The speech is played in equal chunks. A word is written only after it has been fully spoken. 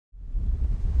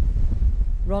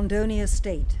Rondônia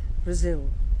State, Brazil.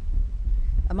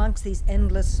 Amongst these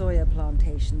endless soya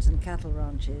plantations and cattle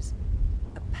ranches,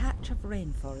 a patch of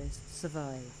rainforest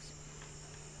survives.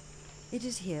 It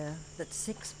is here that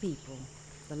 6 people,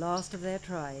 the last of their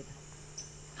tribe,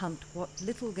 hunt what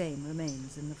little game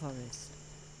remains in the forest.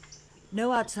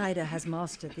 No outsider has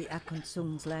mastered the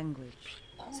Akuntsu's language,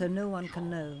 so no one can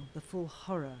know the full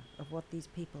horror of what these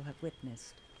people have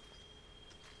witnessed.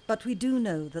 But we do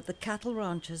know that the cattle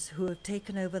ranchers who have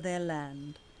taken over their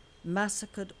land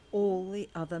massacred all the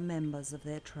other members of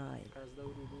their tribe.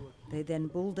 They then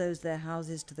bulldozed their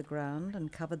houses to the ground and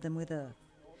covered them with earth,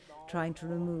 trying to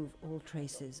remove all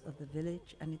traces of the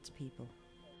village and its people.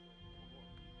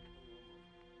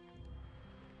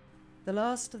 The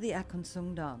last of the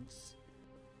Akuntsu dance,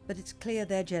 but it's clear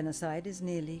their genocide is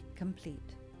nearly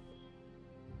complete.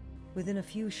 Within a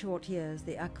few short years,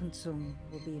 the Akuntsu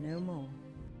will be no more.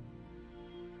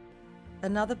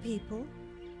 Another people,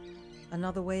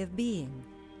 another way of being,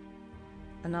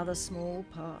 another small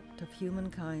part of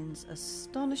humankind's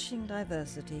astonishing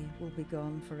diversity will be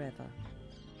gone forever.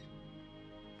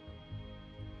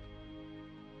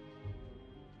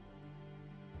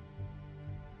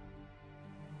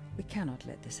 We cannot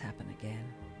let this happen again.